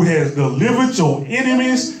 who has delivered your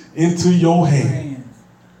enemies into your hands.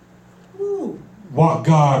 Walk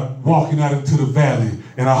God walking out into the valley.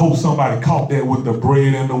 And I hope somebody caught that with the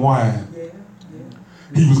bread and the wine.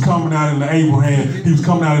 He was coming out in the Abraham. He was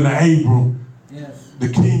coming out in the Abram, the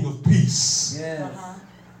king of peace.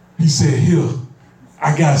 He said, here,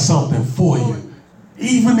 I got something for you.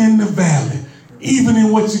 Even in the valley, even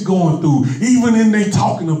in what you're going through, even in they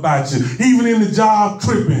talking about you, even in the job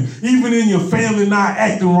tripping, even in your family not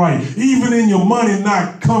acting right, even in your money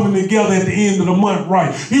not coming together at the end of the month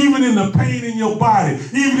right, even in the pain in your body,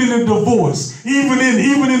 even in the divorce, even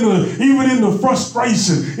in the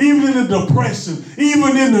frustration, even in the depression,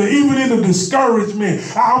 even in the discouragement.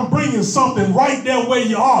 I'm bringing something right there where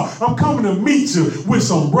you are. I'm coming to meet you with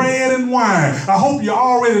some bread and wine. I hope you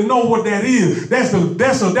already know what that is. That's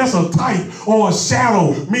a type or a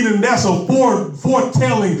shadow, meaning that's a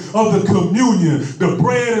foretelling of the communion, the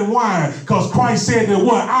bread and wine, because Christ said that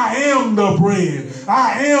what? I am the bread.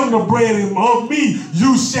 I am the bread, and of me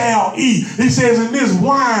you shall eat. He says, and this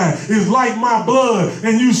wine is like my blood,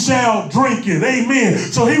 and you shall drink it. Amen.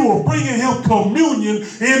 So he was bringing him communion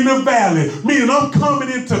in the valley, meaning I'm coming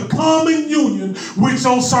into common union with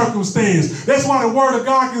your circumstance. That's why the word of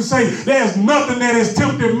God can say there's nothing that has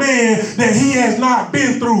tempted man that he has not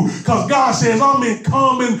been through, because God says I'm in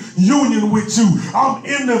common union with you. I'm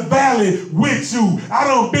in the valley with you. I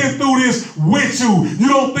done been through this with you. You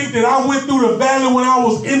don't think that I went through the valley when I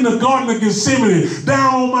was in the Garden of Gethsemane,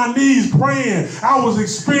 down on my knees praying. I was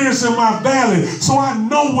experiencing my valley, so I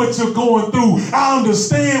know what you're going through. I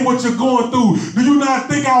understand what you're going through. Do you not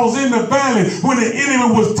think I was in the valley when the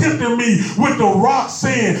enemy was tempting me with the rock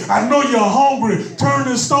saying, I know you're hungry, turn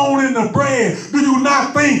the stone into bread? Do you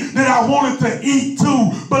not think that I wanted to eat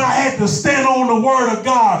too, but I had to stand on the word of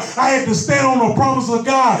God? I had to stand on the promise of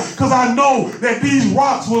God, because I know that these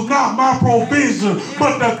rocks was not my provision,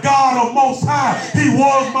 but the God of Most High, he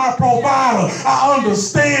was my provider. I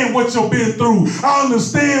understand what you've been through. I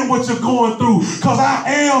understand what you're going through, because I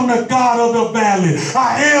am the God of the valley.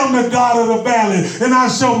 I am the God of the valley, and I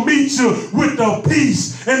shall meet you with the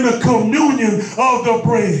peace and the communion of the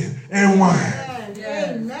bread and wine.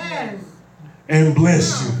 Amen. and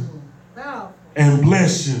bless you. Powerful. And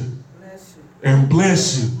bless you. Bless you. And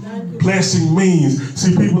bless you. Thank you. Blessing means,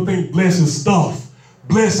 see, people think blessing stuff.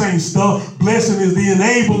 Bless ain't stuff. Blessing is the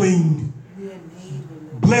enabling.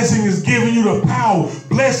 Blessing is giving you the power.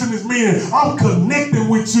 Blessing is meaning I'm connecting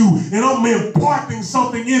with you and I'm imparting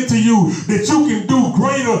something into you that you can do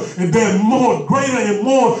greater and more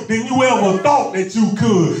than you ever thought that you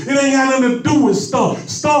could. It ain't got nothing to do with stuff.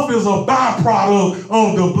 Stuff is a byproduct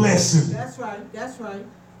of the blessing. That's right. That's right.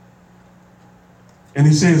 And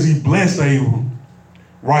he says he blessed Abram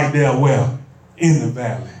right there where? In the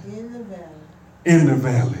valley. In the valley. In the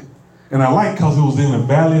valley. And I like because it was in the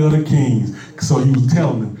valley of the kings. So he was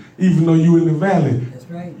telling them, even though you in the valley, That's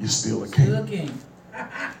right. you're still a king. Still a king.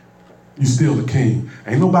 You still the king.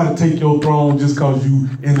 Ain't nobody take your throne just because you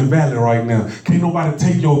in the valley right now. Can't nobody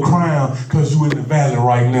take your crown because you in the valley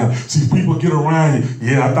right now. See, people get around you.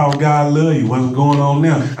 Yeah, I thought God loved you. What's going on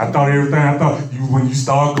now? I thought when you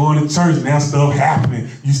start going to church, now stuff happening.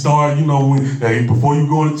 You start, before you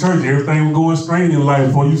go to church, everything was going straight in your life.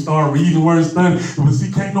 Before you start reading the word and studying. But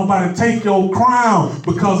see, can't nobody take your crown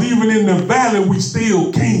because even in the valley, we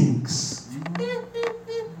still kings.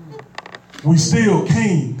 We still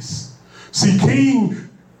kings. See, king,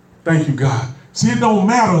 thank you, God. See, it don't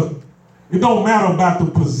matter about the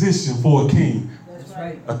position for a king. That's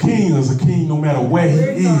right. A king is a king no matter where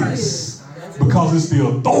he is. Because it's the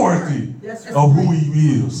authority of who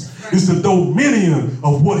he is. It's the dominion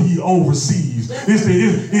of what he oversees.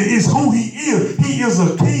 It's who he is. He is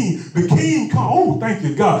a king. The king comes, oh, thank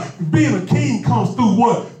you, God. Being a king comes through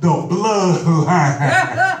what? The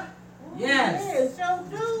bloodline. Yes. So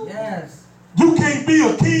do. Yes. You can't be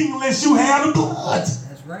a king unless you have the blood.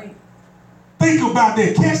 That's right. Think about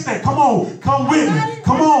that. Catch that. Come on. Come with me.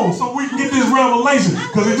 Come on so we can get this revelation.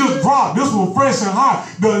 Because it just dropped. This one fresh and hot.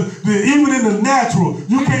 Even in the natural,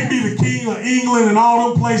 you can't be the king of England and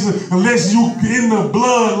all them places unless you in the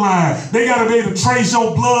bloodline. They got to be able to trace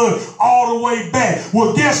your blood all the way back.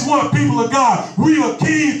 Well, guess what, people of God? We are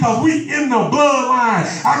kings because we in the bloodline.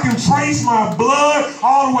 I can trace my blood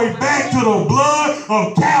all the way back to the blood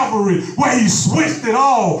of Calvary where he switched it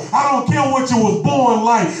all. I don't care what you was born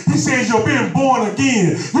like. He says you're being born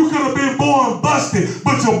again. You could have been born busted,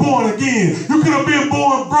 but you're born again. You could have been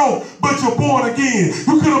born broke, but you're born again.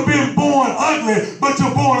 You could have been born ugly, but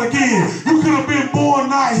you're born again. You could have been born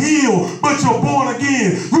not healed, but you're born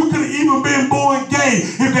again. You could have even been born gay,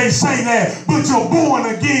 if they say that, but you're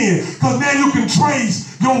born again. Because now you can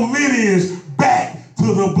trace your lineage back to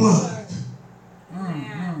the blood.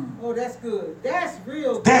 Oh, that's good. That's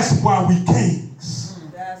real good. That's why we kings.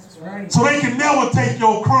 That's right. So they can never take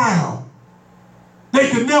your crown. They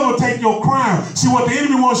can never take your crown. See, what the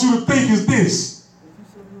enemy wants you to think is this.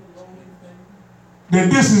 That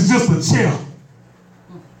this is just a chair.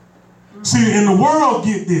 See, and the world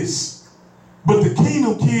get this. But the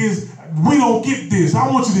kingdom kids, we don't get this. I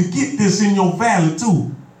want you to get this in your valley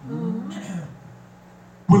too.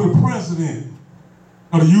 When the president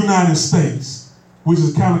of the United States, which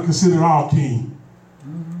is kind of considered our king,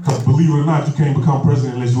 because believe it or not, you can't become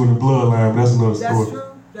president unless you're in the bloodline. But that's another story. That's true.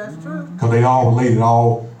 That's true. Because they all related,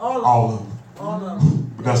 all of them. All of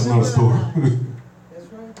them. But that's another story. That's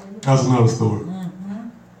right. That's another story.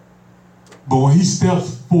 But when he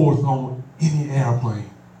steps forth on any airplane,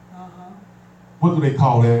 what do they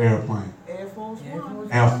call that airplane? Air Force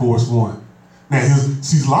One. Air Force One. Now,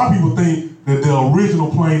 see, a lot of people think that the original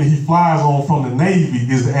plane that he flies on from the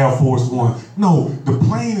Navy is the Air Force One. No, the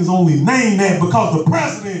plane is only named that because the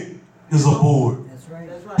president is aboard.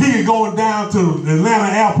 He can go down to the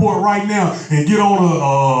Atlanta airport right now and get on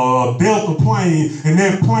a Delta plane, and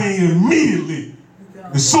that plane immediately,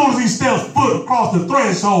 as soon as he steps foot across the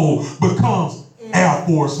threshold, becomes Air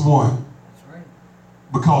Force One.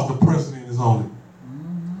 Because the president is on it.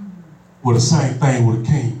 Well, the same thing with a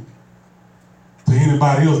king. To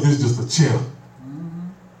anybody else, this is just a chair.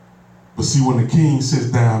 But see, when the king sits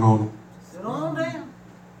down on it,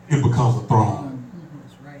 it becomes a throne.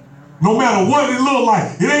 No matter what it look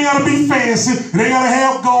like. It ain't got to be fancy. It ain't got to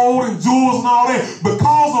have gold and jewels and all that.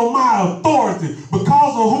 Because of my authority,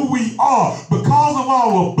 because of who we are, because of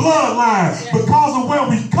our bloodline, because of where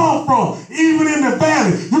we come from, even in the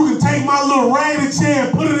valley, you can take my little raggedy chair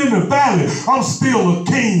and put it in the valley. I'm still a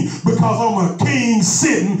king because I'm a king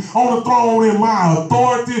sitting on the throne in my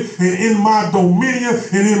authority and in my dominion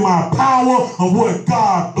and in my power of what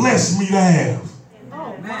God blessed me to have.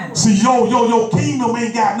 See, your kingdom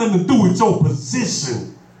ain't got nothing to do with your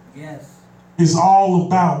position. Yes. It's all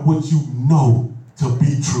about what you know to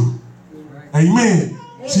be true. Right. Amen.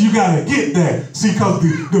 See, you got to get that. See, because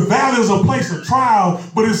the valley is a place of trial,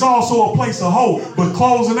 but it's also a place of hope. But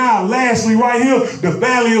closing out, lastly, right here, the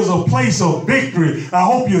valley is a place of victory. I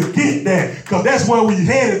hope you get that, because that's where we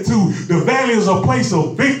headed to. The valley is a place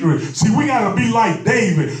of victory. See, we got to be like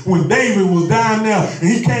David. When David was down there, and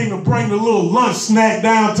he came to bring the little lunch snack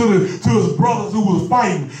down to his brothers who was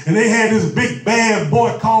fighting, and they had this big bad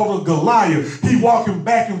boy called a Goliath. He walking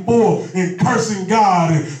back and forth and cursing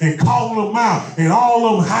God and calling them out, and all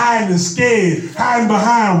of them hiding and scared, hiding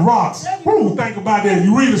behind rocks. Woo, think about that.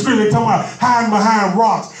 You read the scripture, they talking about hiding behind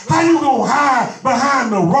rocks. How you gonna hide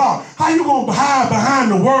behind the rock? How you gonna hide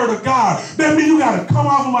behind the word of God? That means you gotta come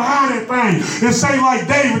off from behind that thing and say like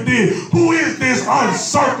David did, who is this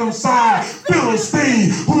uncircumcised Philistine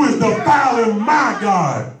who is defiling my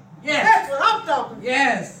God? Yes. That's what I'm talking about.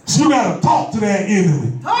 Yes. So you gotta talk to that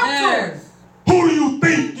enemy. Talk to him. Who do you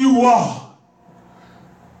think you are?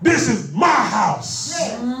 This is my house.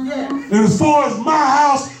 Yes. And as far as my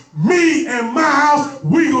house, me and my house,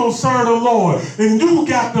 we gonna serve the Lord. And you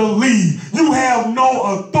got to leave. You have no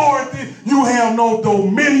authority. You have no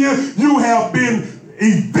dominion. You have been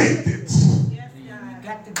evicted. Yes, you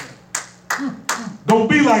got to go. Don't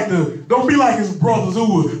be like his brothers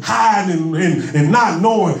who were hiding and not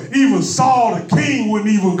knowing. Even Saul the king wouldn't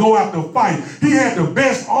even go out to fight. He had the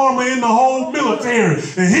best armor in the whole military,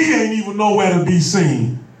 and he ain't even nowhere to be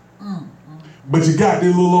seen. But you got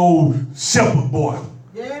this little old shepherd boy.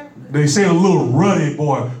 Yeah. They said a little ruddy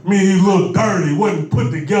boy. I mean, he looked dirty, wasn't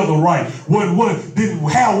put together right, hair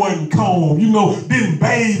wasn't combed, didn't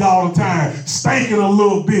bathe all the time, stinking a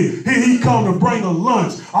little bit. He come to bring a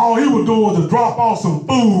lunch. All he was doing was to drop off some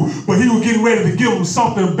food, but he was getting ready to give them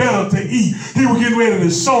something better to eat. He was getting ready to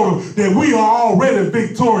show them that we are already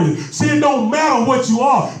victorious. See, it don't matter what you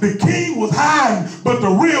are. The king was hiding, but the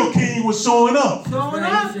real king was showing up. Showing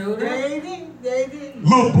up. David.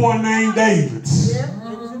 Little boy named David. Yeah,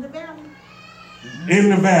 he was in the valley. In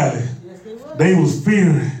the valley. Yes, they was. They was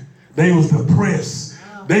fearing. They was depressed.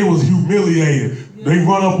 Wow. They was humiliated. Yeah. They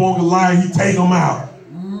run up on Goliath, he take them out.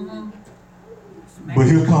 Mm-hmm. But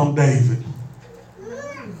here come David.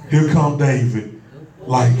 Here come David.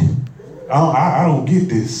 Like, I don't get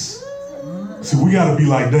this. See, we got to be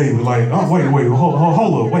like David. Like, oh, wait, hold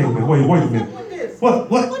up, wait a minute.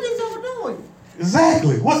 What? What is y'all doing?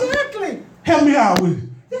 Exactly. What? Exactly. Help me out with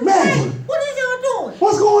it. Imagine. What is y'all doing?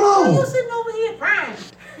 What's going on? You're sitting over here crying.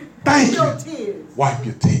 Thank your you. Tears. Wipe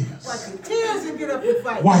your tears. Wipe your tears and get up and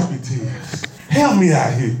fight. Wipe your tears. Help me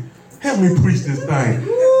out here. Help me preach this thing.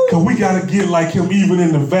 Because we got to get like him even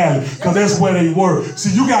in the valley. Because that's where they were.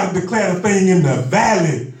 See, you got to declare the thing in the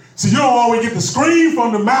valley. See, you don't always get to scream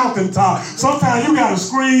from the mountaintop. Sometimes you got to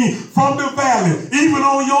scream from the valley, even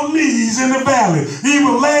on your knees in the valley,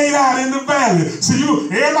 even laid out in the valley. See,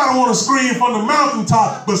 everybody want to scream from the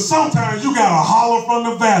mountaintop, but sometimes you got to holler from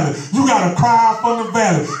the valley. You got to cry from the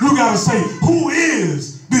valley. You got to say, who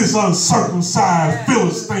is this uncircumcised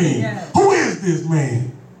Philistine? Yes. Who is this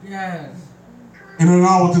man? Yes. And in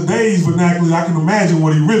our today's vernacular, I can imagine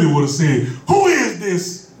what he really would have said. Who is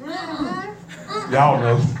this? Y'all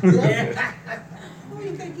know. Who do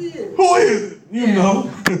you think he is? Who is it? You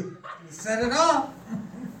know. Set it off.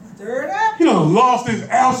 Stir it up. Lost his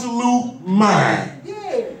absolute mind.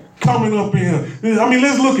 Yeah. Coming up in here. I mean,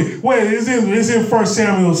 let's look at, it's in 1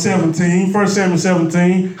 Samuel 17. 1 Samuel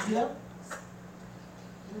 17. Yep.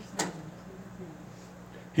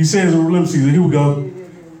 He says, let me see, here we go.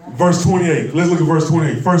 Verse 28. Let's look at verse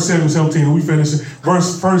 28. 1 Samuel 17, and we finish it. 1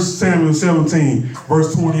 Samuel 17,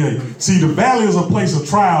 verse 28. See, the valley is a place of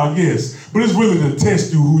trial, yes, but it's really to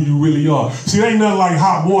test you who you really are. See, there ain't nothing like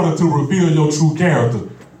hot water to reveal your true character.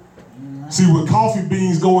 See, when coffee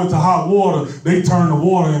beans go into hot water, they turn the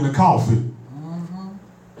water into coffee.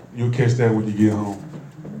 You'll catch that when you get home.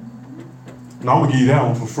 Now, I'm going to give you that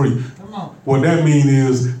one for free. Come on. What that means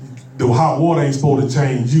is the hot water ain't supposed to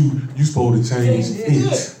change you. You're supposed to change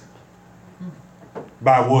it.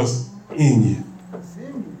 By what's in you.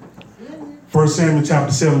 1 Samuel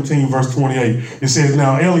chapter 17, verse 28. It says,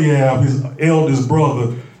 now Eliab, his eldest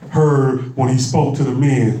brother, heard when he spoke to the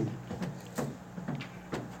men.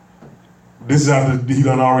 This is after he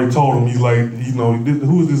done already told him. He's like,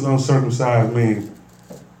 who is this uncircumcised man?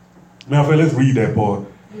 Matter of fact, let's read that part.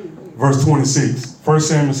 Verse 26. 1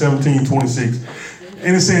 Samuel 17, 26.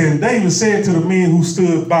 And it says, David said to the men who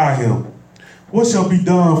stood by him, what shall be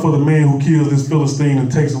done for the man who kills this Philistine and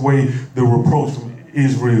takes away the reproach from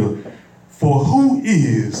Israel? For who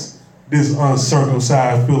is this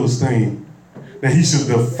uncircumcised Philistine that he should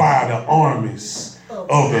defy the armies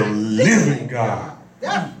of the living God?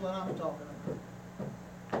 That's what I'm talking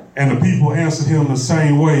about. And the people answered him the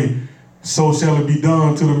same way so shall it be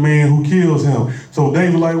done to the man who kills him. So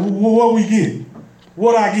David like, what we get?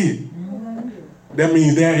 What I get? That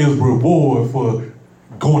means there is reward for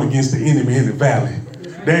going against the enemy in the valley.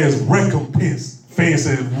 There is recompense.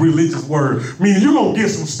 Fancy religious word. Meaning you're going to get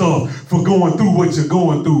some stuff for going through what you're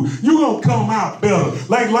going through. You're going to come out better.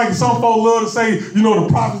 Like some folks love to say, the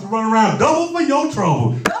prophets run around, double for your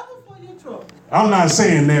trouble. Double for your trouble. I'm not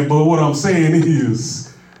saying that, but what I'm saying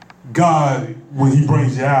is, God, when he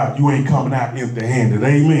brings you out, you ain't coming out empty-handed.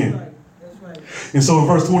 Amen. Right. That's right. And so in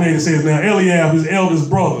verse 28 it says, now Eliab, his eldest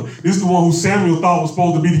brother, this is the one who Samuel thought was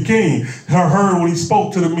supposed to be the king, heard when he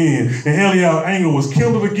spoke to the men. And Eliab's anger was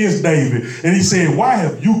kindled against David. And he said, why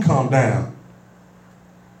have you come down?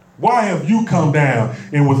 Why have you come down?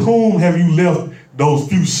 And with whom have you left those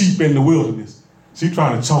few sheep in the wilderness? She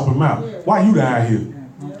trying to chomp him out. Why you down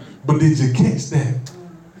here? But did you catch that?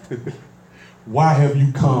 Why have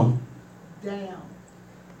you come down?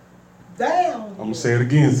 I'm going to say it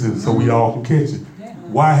again so we all can catch it.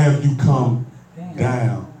 Why have you come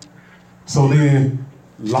down? So then,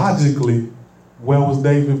 logically, where was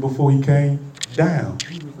David before he came down?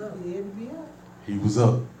 He was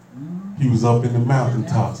up. He was up in the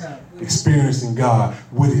mountaintops, experiencing God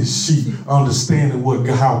with his sheep, understanding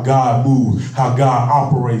how God moves, how God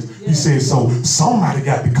operates. He said, so somebody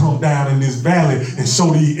got to come down in this valley and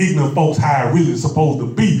show these ignorant folks how it really is supposed to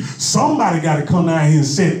be. Somebody got to come down here and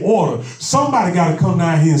set order. Somebody got to come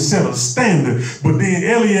down here and set a standard. But then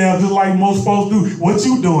Eliab, just like most folks do, what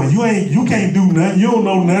you doing? You can't do nothing. You don't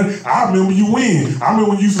know nothing. I remember you win. I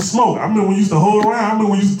remember when you used to smoke. I remember when you used to hold around. I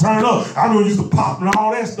remember when you used to turn up. I remember when you used to pop and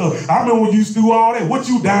all that stuff. I remember when you used to do all that. What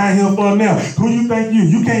you dying here for now? Who you think you?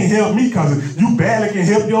 You can't help me because you barely can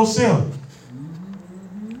help yourself.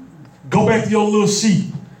 Go back to your little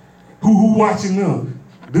sheep. Who watching them?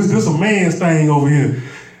 This a man's thing over here.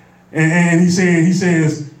 And he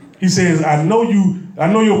says, I know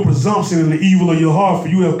your presumption and the evil of your heart, for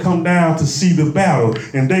you have come down to see the battle.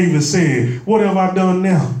 And David said, what have I done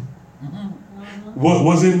now? What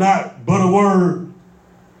was it not but a word?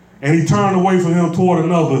 And he turned away from him toward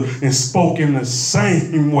another and spoke in the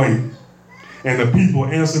same way. And the people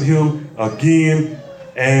answered him again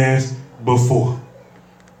as before.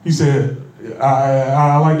 He said,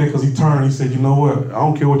 I like that because he turned. He said, you know what? I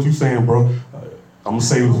don't care what you're saying, bro. I'm going to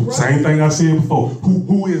say the same thing I said before.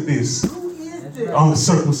 Who is this? Who is this?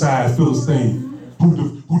 Uncircumcised Philistine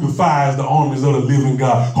who defies the armies of the living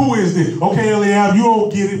God? Who is this? Okay, Eliab, you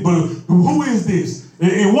don't get it, but who is this?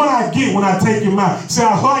 And what I get when I take him out. See,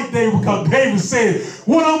 I like David because David said,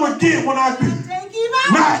 what I'm going to get when I take him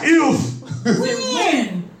out? Not if.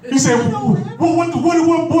 When? He said,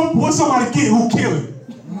 what somebody get who kill him?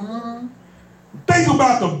 Think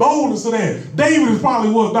about the boldness of that. David is probably,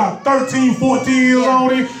 about 13, 14 years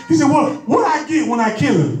old. He said, what I get when I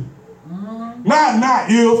kill him? Not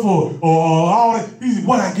if or all that. He said,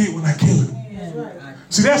 what I get when I kill him?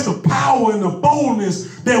 See, that's the power and the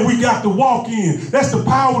boldness that we got to walk in. That's the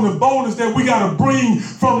power and the boldness that we got to bring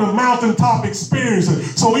from the mountaintop experience.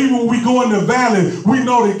 So even when we go in the valley, we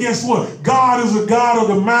know that guess what? God is a God of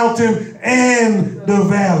the mountain and the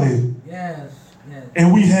valley. Yes.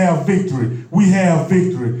 And we have victory. We have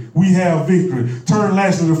victory. We have victory. Turn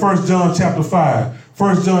lastly to 1 John chapter 5.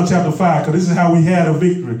 1 John chapter 5, because this is how we had a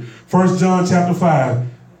victory. 1 John chapter 5.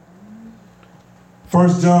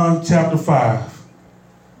 1 John chapter 5.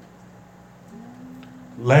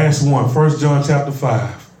 Last one, 1 John chapter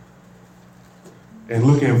 5. And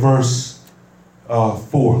look at verse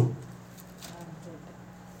 4.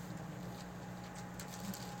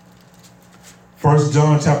 1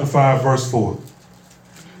 John chapter 5, verse 4.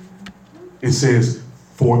 It says,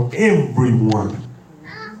 for everyone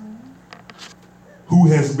who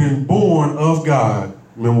has been born of God,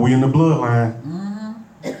 remember we in the bloodline,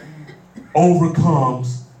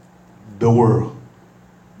 overcomes the world.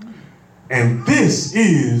 And this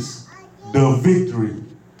is the victory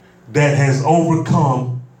that has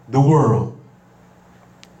overcome the world.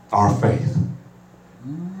 Our faith.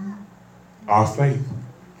 Our faith.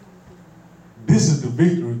 This is the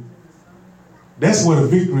victory. That's where the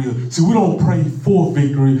victory is. See, we don't pray for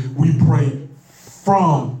victory. We pray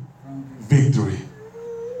from victory.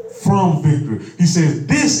 From victory. He says,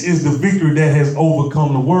 this is the victory that has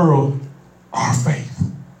overcome the world. Our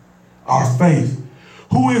faith. Our faith.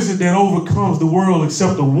 Who is it that overcomes the world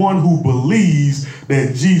except the one who believes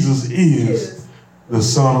that Jesus is the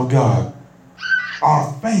Son of God?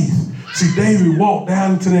 Our faith. See, David walked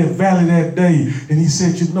down into that valley that day and he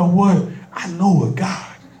said, you know what? I know a God.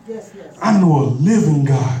 I know a living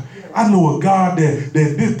God. I know a God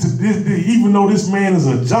that even though this man is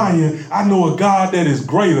a giant, I know a God that is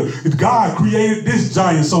greater. God created this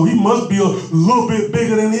giant, so he must be a little bit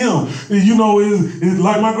bigger than him. You know, it's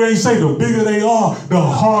like my grandma say, the bigger they are, the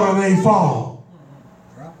harder they fall.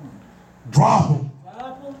 Drop them.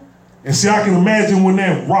 And see, I can imagine when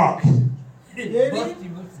that rock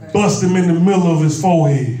bust him in the middle of his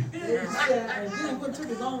forehead.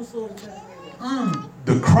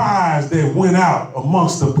 The cries that went out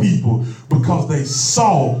amongst the people because they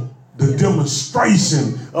saw the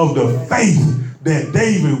demonstration of the faith that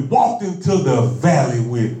David walked into the valley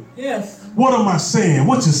with. Yes. What am I saying?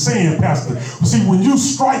 What you saying, Pastor? See, when you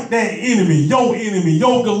strike that enemy,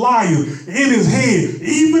 your Goliath in his head,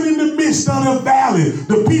 even in the midst of the valley,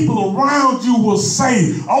 the people around you will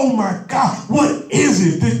say, oh my God, what is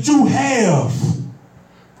it that you have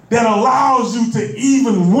that allows you to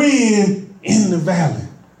even win in the valley?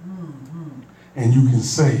 And you can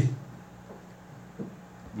say,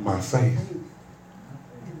 my faith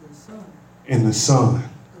in the Son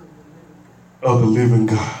of the living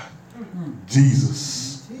God.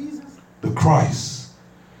 Jesus, the Christ,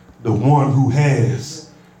 the one who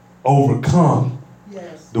has overcome,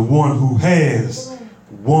 the one who has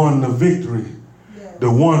won the victory,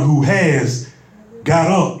 the one who has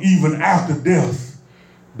got up even after death,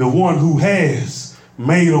 the one who has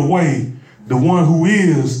made a way, the one who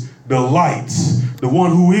is the light, the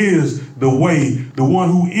one who is the way, the one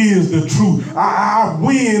who is the truth. I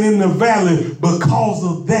win in the valley because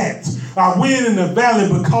of that. I win in the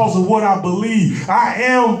valley because of what I believe. I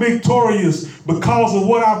am victorious because of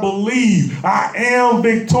what I believe. I am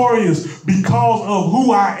victorious because of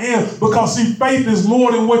who I am. Because see, faith is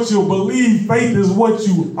more than what you believe. Faith is what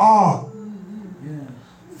you are.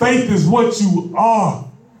 Faith is what you are.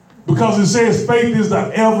 Because it says faith is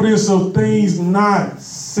the evidence of things not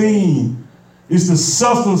seen. It's the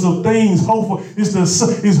substance of things hoped for.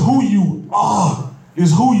 It's who you are.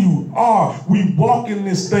 It's who you are. We walk in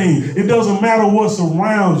this thing. It doesn't matter what's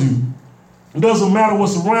around you. It doesn't matter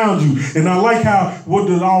what's around you. And I like how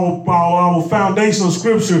our foundational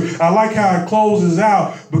scripture, I like how it closes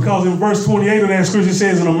out, because in verse 28 of that scripture it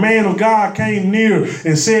says, and a man of God came near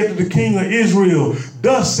and said to the king of Israel,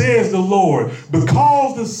 thus says the Lord,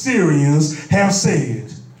 because the Syrians have said,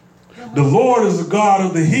 the Lord is the God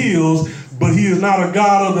of the hills, but he is not a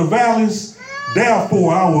God of the valleys.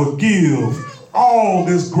 Therefore I will give all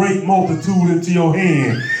this great multitude into your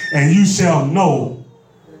hand, and you shall know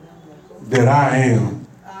that I am.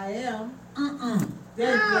 I am.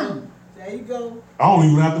 There you go. There you go. I don't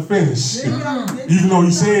even have to finish. Even though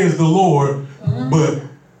he says the Lord, but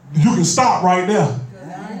you can stop right there.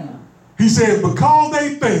 He says, because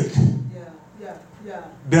they think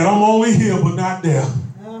that I'm only here but not there,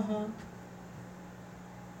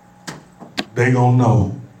 they gonna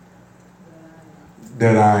know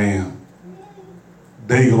that I am.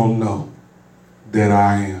 They gonna know that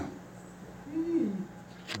I am.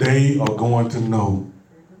 They are going to know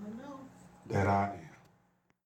that I am.